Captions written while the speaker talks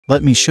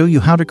Let me show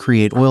you how to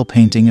create oil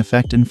painting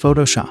effect in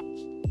Photoshop.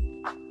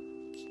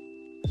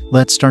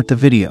 Let's start the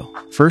video.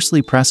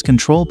 Firstly, press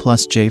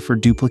Ctrl+J for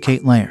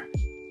duplicate layer.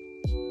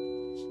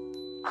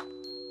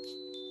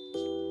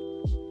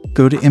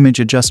 Go to Image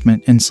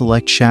Adjustment and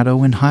select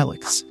Shadow and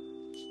Highlights.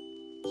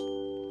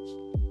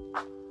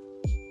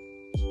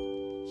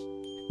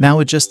 Now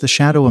adjust the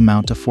shadow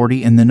amount to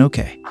 40 and then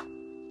OK.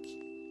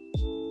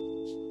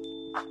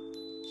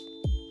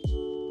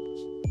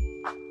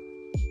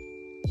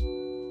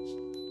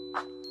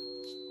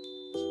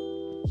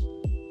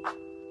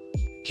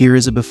 Here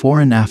is a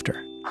before and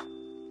after.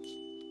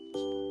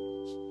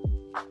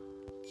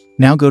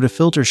 Now go to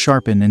Filter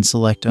Sharpen and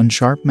select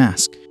Unsharp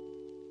Mask.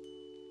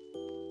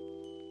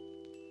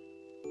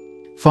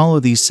 Follow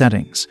these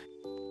settings.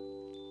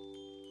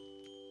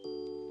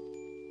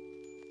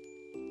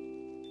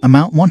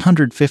 Amount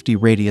 150,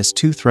 radius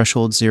 2,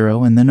 threshold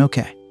 0, and then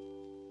OK.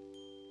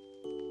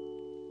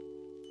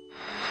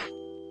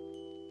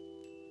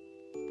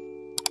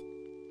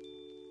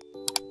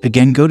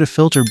 Again, go to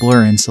Filter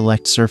Blur and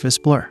select Surface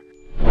Blur.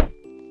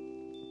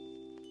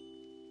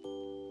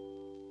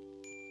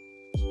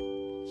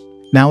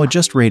 Now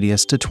adjust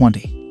radius to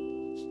 20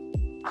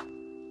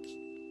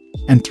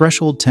 and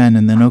threshold 10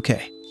 and then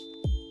OK.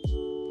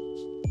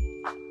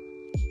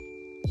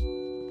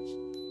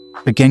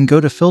 Again,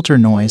 go to Filter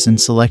Noise and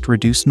select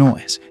Reduce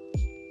Noise.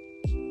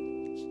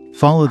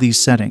 Follow these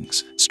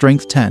settings: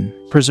 Strength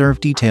 10, Preserve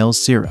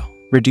Details 0,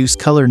 Reduce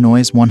Color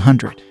Noise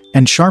 100,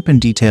 and Sharpen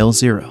Detail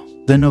 0,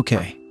 then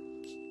OK.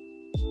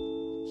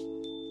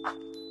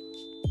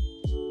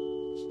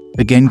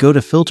 Again, go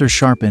to Filter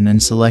Sharpen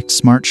and select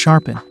Smart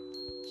Sharpen.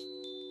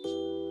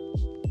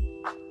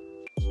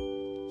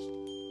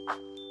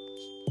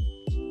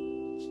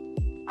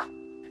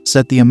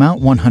 Set the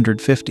amount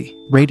 150,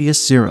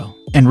 radius 0,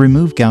 and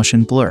remove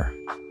Gaussian blur.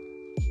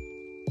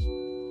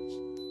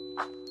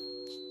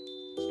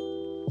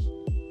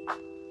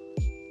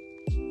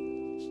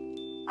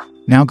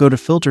 Now go to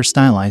Filter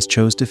Stylize,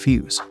 choose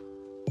Diffuse.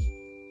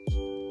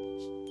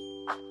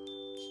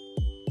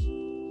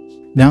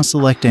 Now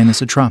select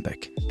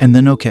Anisotropic, and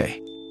then OK.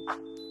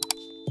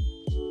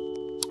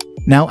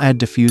 Now add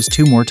Diffuse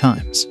 2 more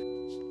times.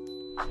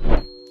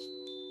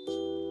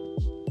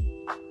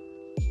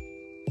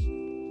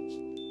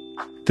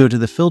 Go to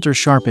the Filter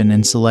Sharpen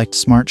and select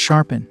Smart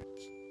Sharpen.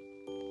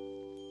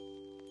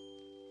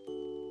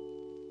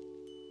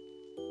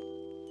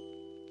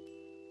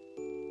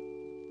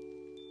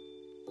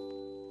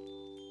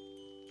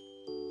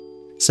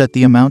 Set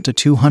the amount to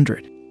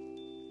 200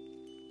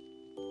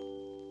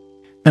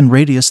 and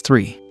radius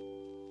 3.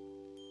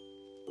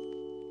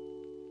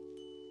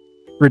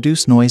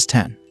 Reduce noise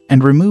 10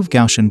 and remove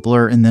Gaussian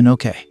blur and then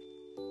OK.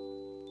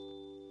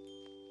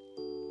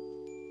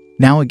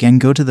 Now again,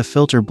 go to the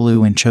Filter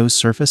Blue and choose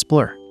Surface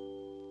Blur.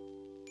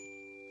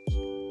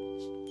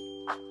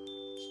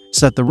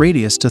 Set the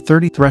radius to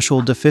 30,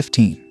 threshold to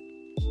 15.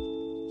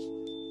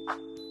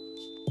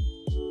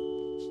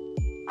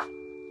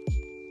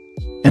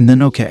 And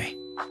then OK.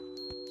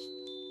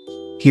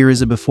 Here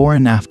is a before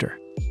and after.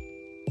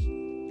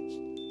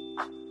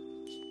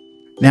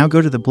 Now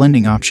go to the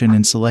blending option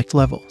and select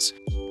Levels.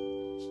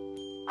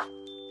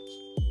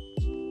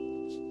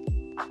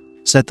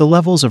 Set the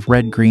levels of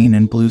red, green,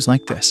 and blues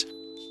like this.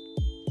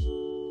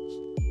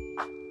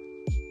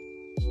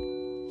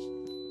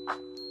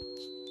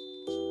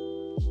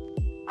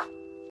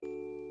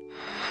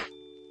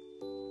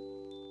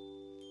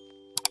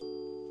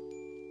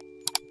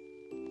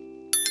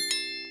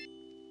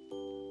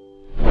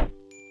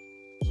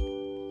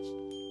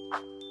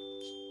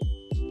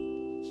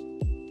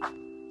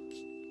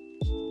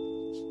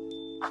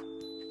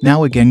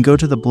 Now again, go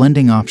to the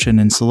blending option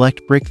and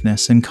select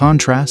Brightness and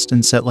Contrast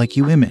and set like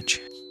you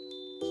image.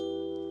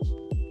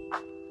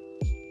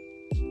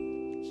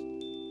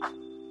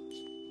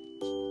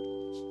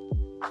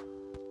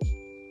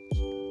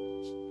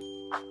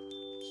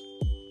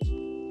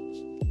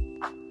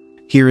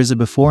 Here is a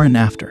before and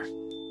after.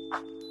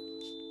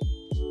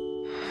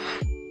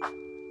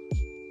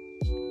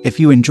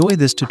 If you enjoy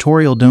this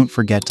tutorial, don't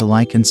forget to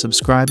like and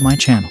subscribe my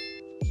channel.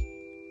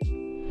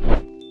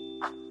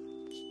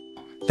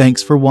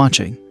 Thanks for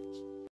watching.